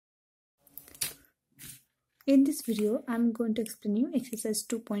In this video, I'm going to explain you exercise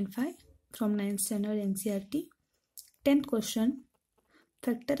 2.5 from 9th standard NCERT. 10th question.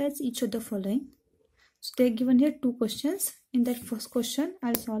 Factorize each of the following. So they are given here two questions. In that first question,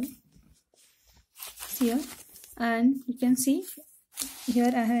 I'll solve here. And you can see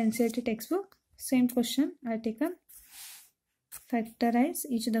here I have NCERT textbook. Same question I have taken. Factorize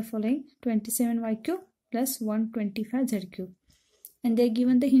each of the following 27y cube plus 125z cube. And they are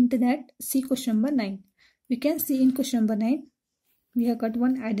given the hint that see question number 9. We can see in question number 9, we have got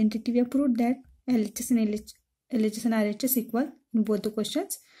one identity. We have proved that LHS and RHS equal in both the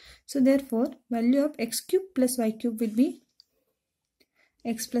questions. So therefore, value of x cube plus y cube will be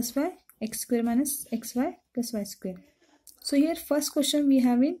x plus y, x square minus xy plus y square. So here first question we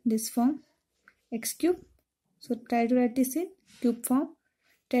have in this form, x cube. So try to write this in cube form.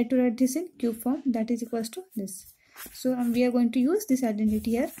 Try to write this in cube form, that is equals to this. So we are going to use this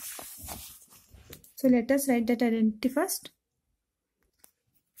identity here. So let us write that identity first.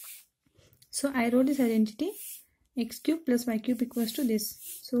 So I wrote this identity, x cube plus y cube equals to this.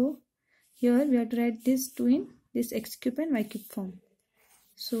 So here we have to write this 2 in this x cube and y cube form.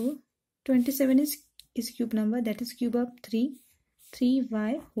 So 27 is cube number, that is cube of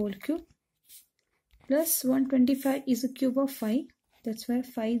 3y whole cube, plus 125 is a cube of 5, that's why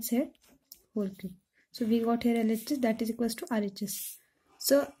 5z whole cube. So we got here LHS, that is equals to RHS.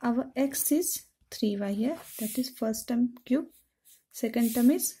 So our x is 3y here, that is first term cube. Second term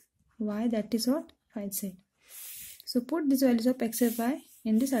is y, that is what 5z. So put these values of x and y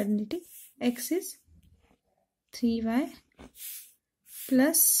in this identity. X is 3y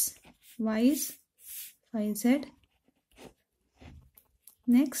plus y is 5z.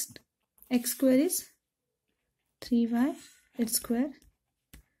 Next, x square is 3y its square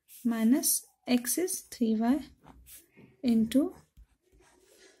minus x is 3y into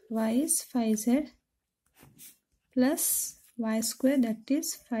y is 5z plus y square, that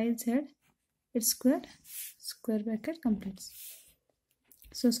is 5z its square, square bracket completes.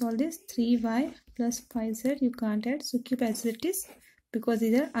 So solve this. 3y plus 5z you can't add, so keep as it is because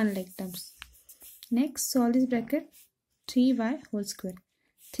these are unlike terms. Next solve this bracket, 3y whole square.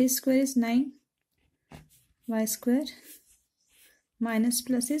 3 square is 9, y square minus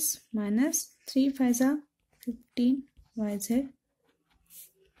plus is minus, 3 5s are 15 yz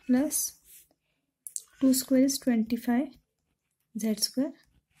plus 2 square is 25 z square,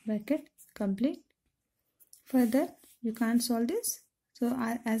 bracket complete. Further you can't solve this, so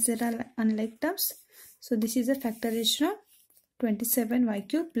as there are unlike terms, so this is a factorization of 27y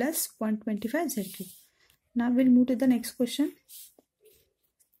cube plus 125z cube. Now we'll move to the next question,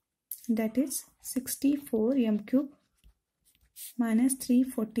 that is 64m cube minus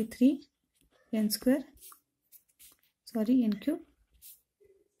 343 n square, n cube.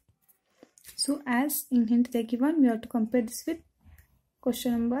 So as in hint they given, we have to compare this with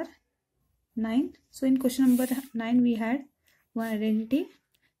question number 9. So in question number 9 we had one identity,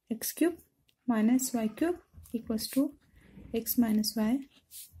 x cube minus y cube equals to x minus y,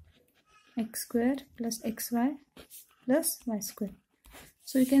 x square plus xy plus y square.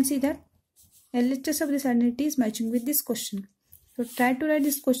 So you can see that LHS of this identity is matching with this question. So try to write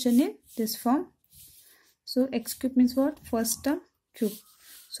this question in this form. So x cube means what? First term cube.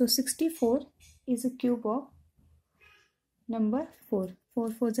 So 64 is a cube of number 4. 4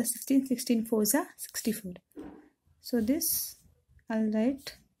 4s are 16, 16 4s are 64. So this I'll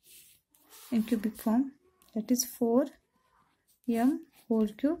write in cubic form, that is 4m whole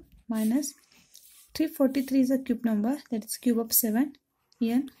cube minus 343 is a cube number, that is cube of 7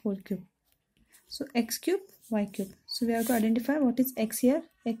 n whole cube. So x cube, y cube. So we have to identify what is x here.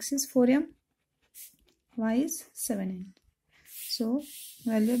 X is 4m, y is 7n. So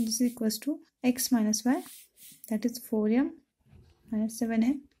value of this is equals to x minus y, that is 4m minus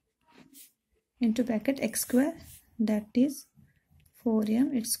 7n into bracket x square, that is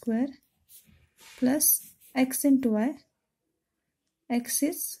 4m its square plus x into y. X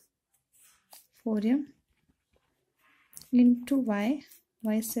is 4m into y,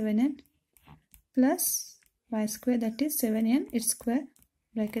 y is 7n plus y square, that is 7n its square,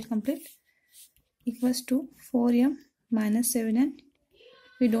 bracket complete, equals to 4m minus 7n.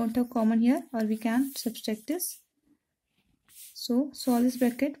 We don't have common here, or we can subtract this. So solve this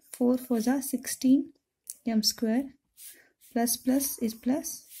bracket, 4 4s are 16 m square plus plus is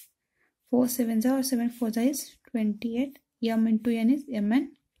plus, 4 7s are or 7 4s are is 28, m into n is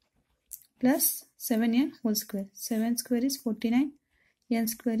mn plus 7n whole square. 7 square is 49, n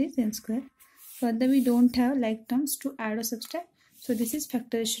square is n square. Further we don't have like terms to add or subtract, so this is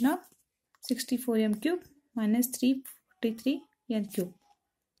factorization of 64m cube minus 343 n cube.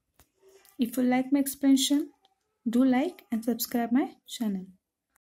 If you like my explanation, do like and subscribe my channel.